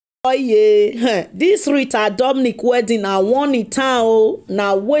Oh yeah, this Rita Dominic wedding na one in town o.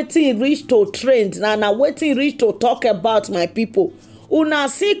 Na wetin reach to trend, na wetin reach to talk about, my people. Una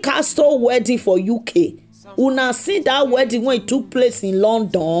see Castle wedding for UK. Una see that wedding when it took place in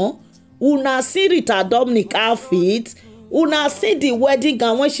London. Una see Rita Dominic outfit. Una see the wedding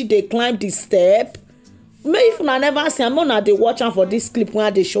gown when she dey climb the step. If una never see am, una dey watch am for this clip wey I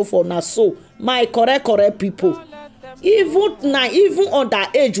dey show for una. So my correct people, even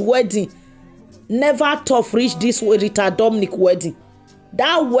underage wedding never tough reach this Rita Dominic wedding.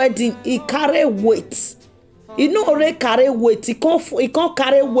 That wedding, e carry weight. E no only carry weight, e can't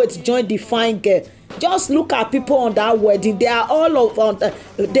carry weight join the fine girl. Just look at people on that wedding. They are all of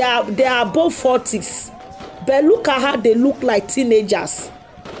they are above 40s, but look at how they look like teenagers.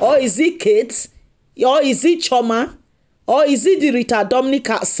 Or is it Kate? Or is it Choma? Or is it the Rita Dominic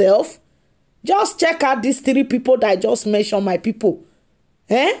herself? Just check out these three people that I just mentioned, my people.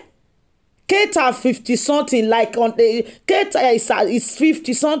 Kate are 50 something, like on the Kate is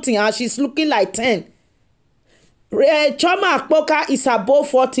 50 something and she's looking like 10. Choma Akpoka is above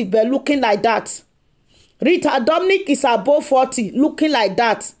 40 but looking like that. Rita Dominic is above 40 looking like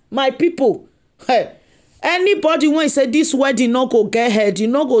that. My people, anybody when say this wedding no go get head, you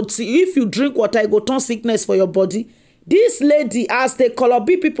no go see. If you drink water, you go turn sickness for your body. This lady, as the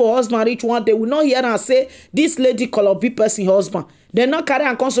Colobi people husband reach one day, we not hear and say this lady Colobi person husband. They not carry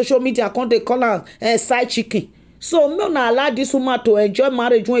and on social media and they call her side chicken. So no na allow this woman to enjoy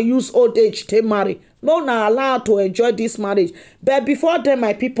marriage when use old age to marry. No na allow to enjoy this marriage. But before then,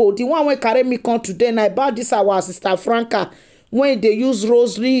 my people, the one wey carry me come today na about this our sister Franca, when they use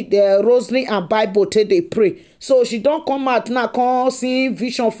rosary and Bible till they pray. So she don't come out now, come see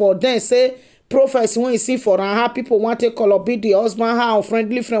vision for them. Say prophets when you see for her, people want to call up the husband, how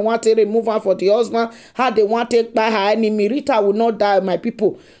friendly friend want to remove her for the husband, how they want to buy her enemy. Rita will not die, my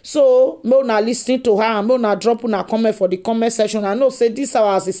people. So no na listening to her, and no na drop una comment for the comment section. I know say this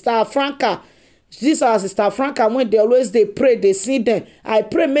our sister Franca. This our sister Franca, when they pray, they see them. I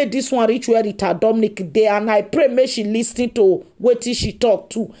pray make this one reach where Rita Dominic dey, and I pray make she listen to what she talk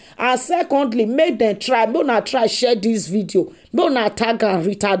to. And secondly, make them try, no na try share this video. No na tag her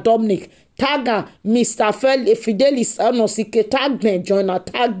Rita Dominic, tag her Mr. Fidelis Anosike, tag them, join her,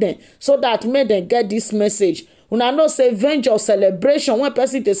 tag them, so that make them get this message. Una know say venge of celebration, when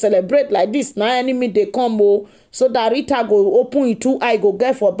person they celebrate like this, na enemy they come o. So that Rita go open it two eye, go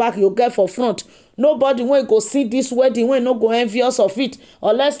get for back, you get for front. Nobody when go see this wedding when no go envious of it,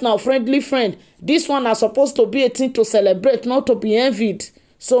 unless now friendly friend. This one are supposed to be a thing to celebrate, not to be envied.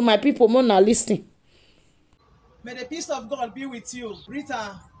 So my people, more now listening. May the peace of God be with you,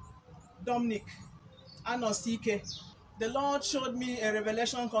 Rita Dominic Anosike. The Lord showed me a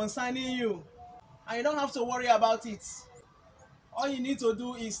revelation concerning you, and you don't have to worry about it. All you need to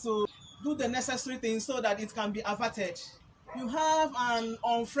do is to do the necessary things so that it can be averted. You have an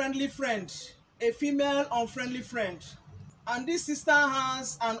unfriendly friend, a female unfriendly friend, and this sister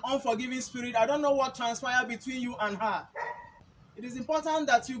has an unforgiving spirit. I don't know what transpired between you and her. It is important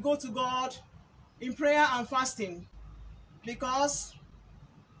that you go to God in prayer and fasting, because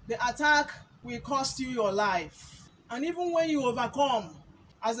the attack will cost you your life. And even when you overcome,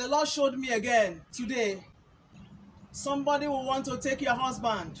 as the Lord showed me again today, somebody will want to take your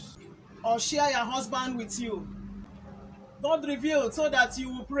husband or share your husband with you. God revealed so that you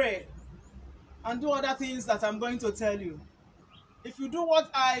will pray and do other things that I'm going to tell you. If you do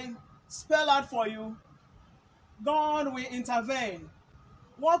what I spell out for you, God will intervene.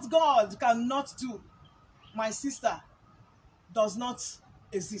 What God cannot do, my sister, does not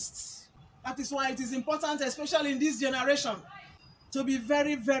exist. That is why it is important, especially in this generation, to be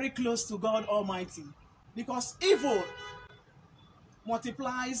very, very close to God Almighty, because evil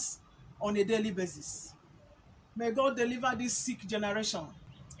multiplies on a daily basis. May God deliver this sick generation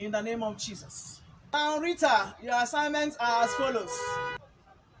in the name of Jesus. Now, Rita, your assignments are as follows.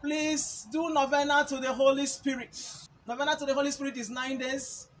 Please do novena to the Holy Spirit. Novena to the Holy Spirit is 9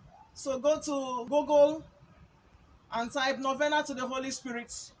 days. So go to Google and type novena to the Holy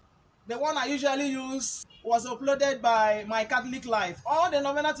Spirit. The one I usually use was uploaded by My Catholic Life. All the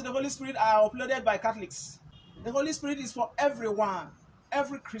novena to the Holy Spirit are uploaded by Catholics. The Holy Spirit is for everyone,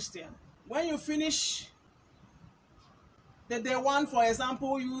 every Christian. When you finish the day 1, for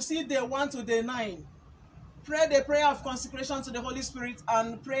example, you see day 1 to day 9. Pray the prayer of consecration to the Holy Spirit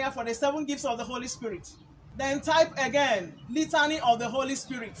and prayer for the 7 gifts of the Holy Spirit. Then type again, Litany of the Holy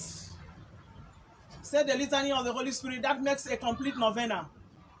Spirit. Say the Litany of the Holy Spirit. That makes a complete novena.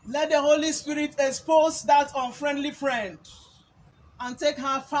 Let the Holy Spirit expose that unfriendly friend and take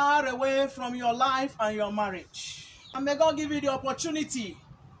her far away from your life and your marriage. And may God give you the opportunity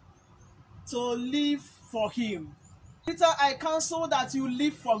to live for him. Peter, I counsel that you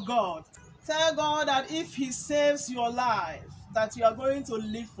live for God. Tell God that if he saves your life, that you are going to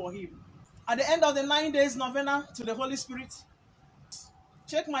live for him. At the end of the 9 days novena to the Holy Spirit,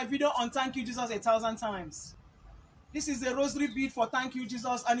 check my video on Thank You Jesus 1,000 times. This is a rosary bead for Thank You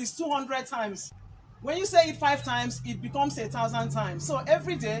Jesus, and it's 200 times. When you say it 5 times, it becomes 1,000 times. So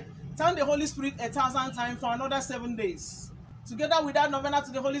every day, thank the Holy Spirit 1,000 times for another 7 days. Together with that novena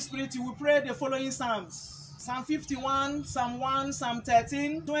to the Holy Spirit, you will pray the following psalms. Psalm 51, Psalm 1, Psalm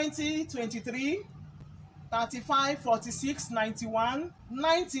 13, 20, 23, 35, 46, 91,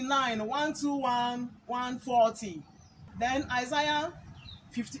 99, 121, 140. Then Isaiah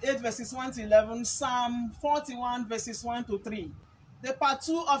 58 verses 1 to 11, Psalm 41 verses 1 to 3. The part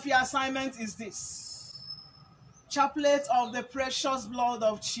 2 of your assignment is this: chaplet of the precious blood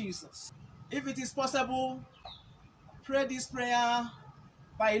of Jesus. If it is possible, pray this prayer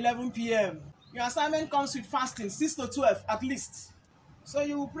by 11 p.m. Your assignment comes with fasting, 6 to 12 at least. So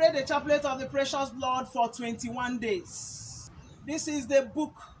you will pray the chaplet of the precious blood for 21 days. This is the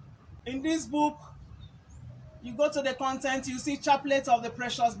book. In this book, you go to the content, you see chaplet of the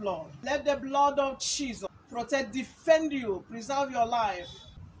precious blood. Let the blood of Jesus protect, defend you, preserve your life.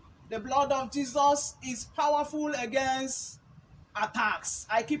 The blood of Jesus is powerful against attacks.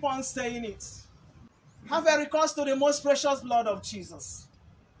 I keep on saying it. Have a recourse to the most precious blood of Jesus.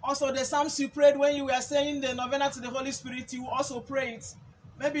 Also, the psalms you prayed when you were saying the novena to the Holy Spirit, you also pray it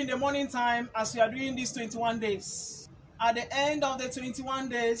maybe in the morning time as you are doing these 21 days. At the end of the 21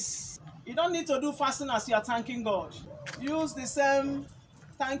 days, you don't need to do fasting as you are thanking God. Use the same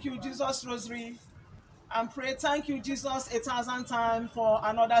Thank You Jesus rosary and pray Thank You Jesus 1,000 times for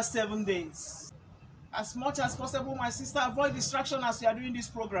another 7 days. As much as possible, my sister, avoid distraction as you are doing this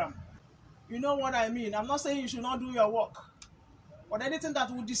program. You know what I mean. I'm not saying you should not do your work, but anything that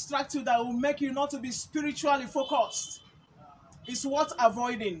will distract you, that will make you not to be spiritually focused, is worth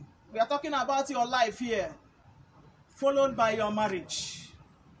avoiding. We are talking about your life here, followed by your marriage.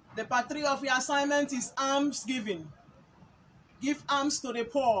 The part 3 of your assignment is alms giving. Give alms to the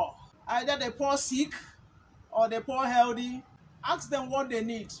poor, either the poor sick or the poor healthy. Ask them what they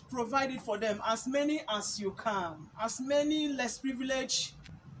need. Provide it for them, as many as you can. As many less privileged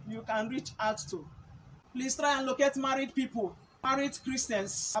you can reach out to. Please try and locate married people, married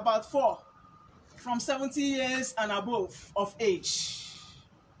Christians, about 4, from 70 years and above of age.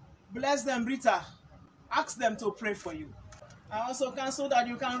 Bless them, Rita. Ask them to pray for you. I also counsel that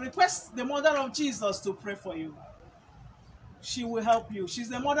you can request the mother of Jesus to pray for you. She will help you. She's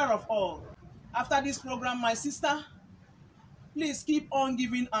the mother of all. After this program, my sister, please keep on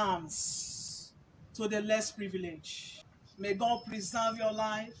giving alms to the less privileged. May God preserve your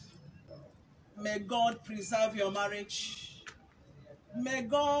life. May God preserve your marriage. May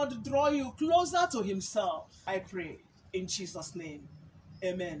God draw you closer to himself. I pray in Jesus' name.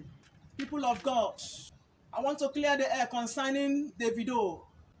 Amen. People of God, I want to clear the air concerning Davido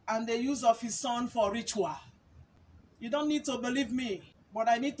and the use of his son for ritual. You don't need to believe me, but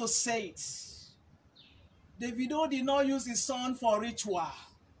I need to say it. Davido did not use his son for ritual.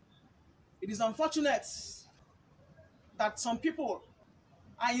 It is unfortunate that some people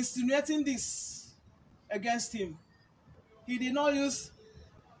are insinuating this against him. He did not use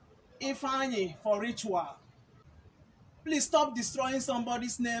Ifeanyi for ritual. Please stop destroying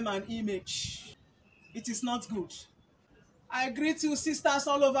somebody's name and image. It is not good. I greet you, sisters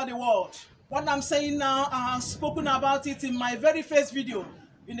all over the world. What I'm saying now, I have spoken about it in my very first video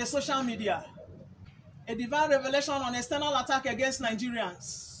in the social media. A divine revelation on external attack against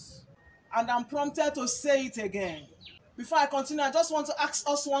Nigerians. And I'm prompted to say it again. Before I continue, I just want to ask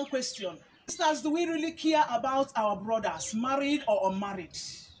us one question. Sisters, do we really care about our brothers, married or unmarried?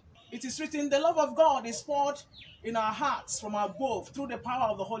 It is written, the love of God is poured in our hearts from above through the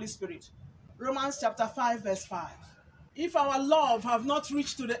power of the Holy Spirit. Romans chapter 5 verse 5. If our love have not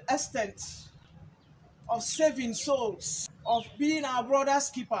reached to the extent of saving souls, of being our brothers'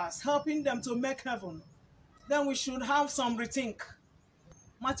 keepers, helping them to make heaven, then we should have some rethink.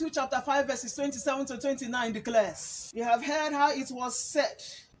 Matthew chapter 5 verses 27 to 29 declares, you have heard how it was said,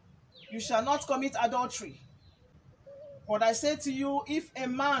 you shall not commit adultery. But I say to you, if a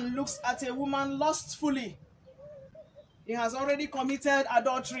man looks at a woman lustfully, he has already committed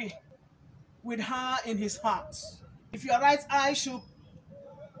adultery with her in his heart. If your right eye should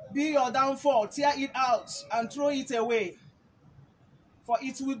be your downfall, tear it out and throw it away. For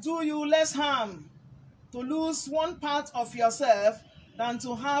it will do you less harm to lose one part of yourself than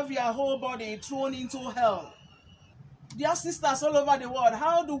to have your whole body thrown into hell. Dear sisters all over the world,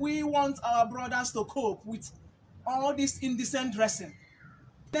 how do we want our brothers to cope with all this indecent dressing?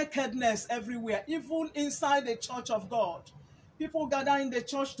 nakedness everywhere, even inside the church of God. People gather in the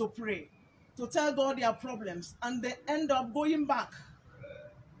church to pray, to tell God their problems, and they end up going back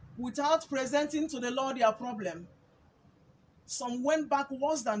without presenting to the Lord their problem. Some went back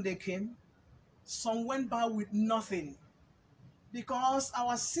worse than they came. Some went back with nothing. Because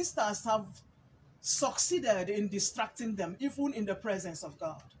our sisters have succeeded in distracting them, even in the presence of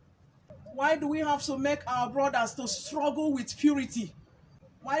God. Why do we have to make our brothers to struggle with purity?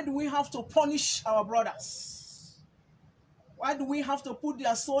 Why do we have to punish our brothers? Why do we have to put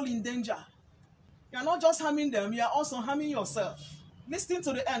their soul in danger? You are not just harming them, you are also harming yourself. Listen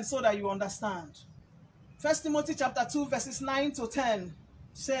to the end so that you understand. 1 Timothy chapter 2 verses 9 to 10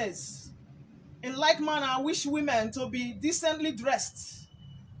 says, in like manner, I wish women to be decently dressed,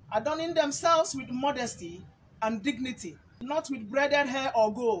 adorning themselves with modesty and dignity, not with braided hair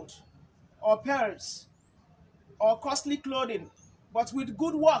or gold, or pearls, or costly clothing, but with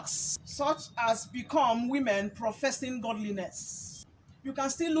good works, such as become women professing godliness. You can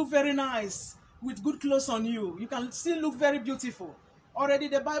still look very nice with good clothes on you. You can still look very beautiful. Already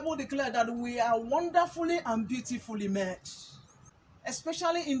the Bible declared that we are wonderfully and beautifully made.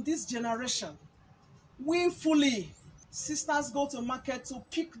 Especially in this generation, sisters go to market to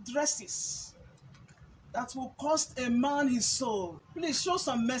pick dresses that will cost a man his soul. Please show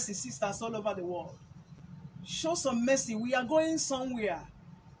some mercy, sisters all over the world. Show some mercy. We are going somewhere.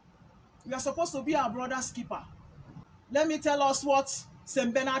 We are supposed to be our brother's keeper. Let me tell us what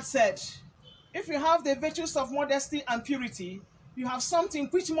St. Bernard said. If you have the virtues of modesty and purity, you have something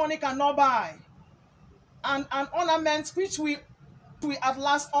which money cannot buy, and an ornament which will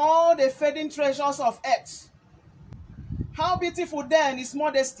outlast all the fading treasures of earth. How beautiful then is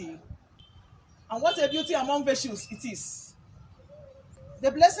modesty, and what a beauty among virtues it is.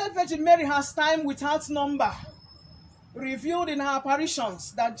 The Blessed Virgin Mary has time without number revealed in her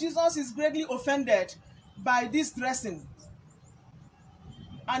apparitions that Jesus is greatly offended by this dressing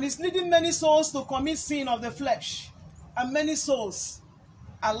and is leading many souls to commit sin of the flesh, and many souls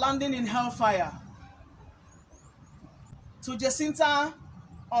are landing in hellfire. To Jacinta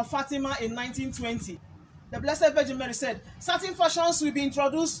of Fatima in 1920, the Blessed Virgin Mary said, certain fashions will be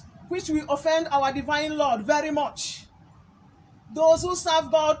introduced which will offend our divine Lord very much. Those who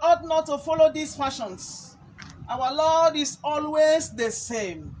serve God ought not to follow these fashions. Our Lord is always the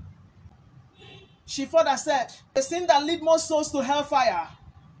same. She further said, the sin that lead most souls to hellfire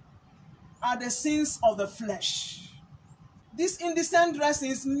are the sins of the flesh. These indecent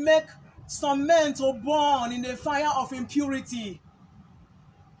dressings make some men to burn in the fire of impurity.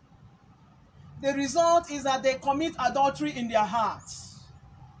 The result is that they commit adultery in their hearts.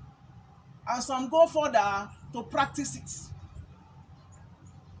 And some go further to practice it.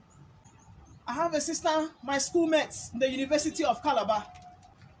 I have a sister, my schoolmate in the University of Calabar.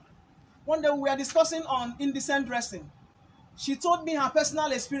 One day we were discussing on indecent dressing. She told me her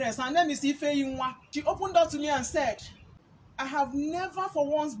personal experience. Her name is Ife Yinwa. She opened up to me and said, I have never for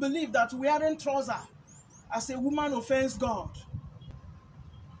once believed that wearing trousers as a woman offends God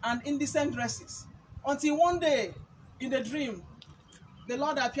and indecent dresses. Until one day, in a dream, the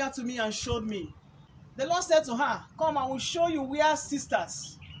Lord appeared to me and showed me. The Lord said to her, come, I will show you where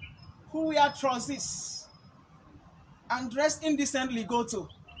sisters who wear trousers and dress indecently go to.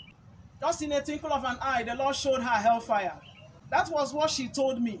 Just in a twinkle of an eye, the Lord showed her hellfire. That was what she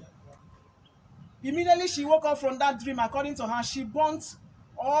told me. Immediately she woke up from that dream, according to her, she burnt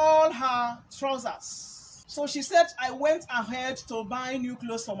all her trousers. So she said, I went ahead to buy new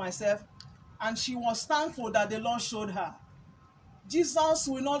clothes for myself, and she was thankful that the Lord showed her. Jesus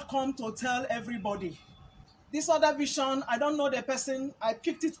will not come to tell everybody. This other vision, I don't know the person, I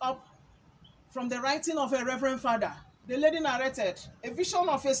picked it up from the writing of a reverend father. The lady narrated, a vision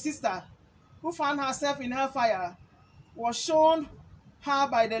of a sister who found herself in hellfire was shown her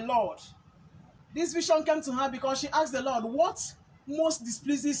by the Lord. This vision came to her because she asked the Lord, what most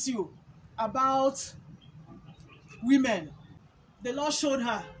displeases you about women? The Lord showed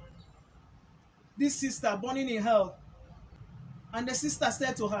her this sister burning in hell. And the sister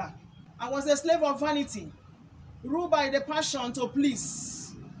said to her, I was a slave of vanity, ruled by the passion to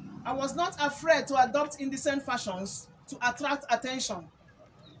please. I was not afraid to adopt indecent fashions to attract attention.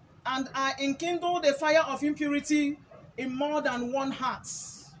 And I enkindled the fire of impurity in more than one heart.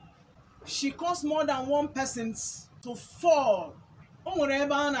 She caused more than one person to fall.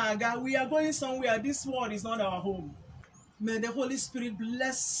 We are going somewhere. This world is not our home. May the Holy Spirit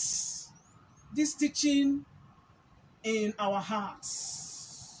bless this teaching in our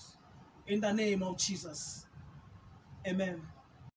hearts. In the name of Jesus. Amen.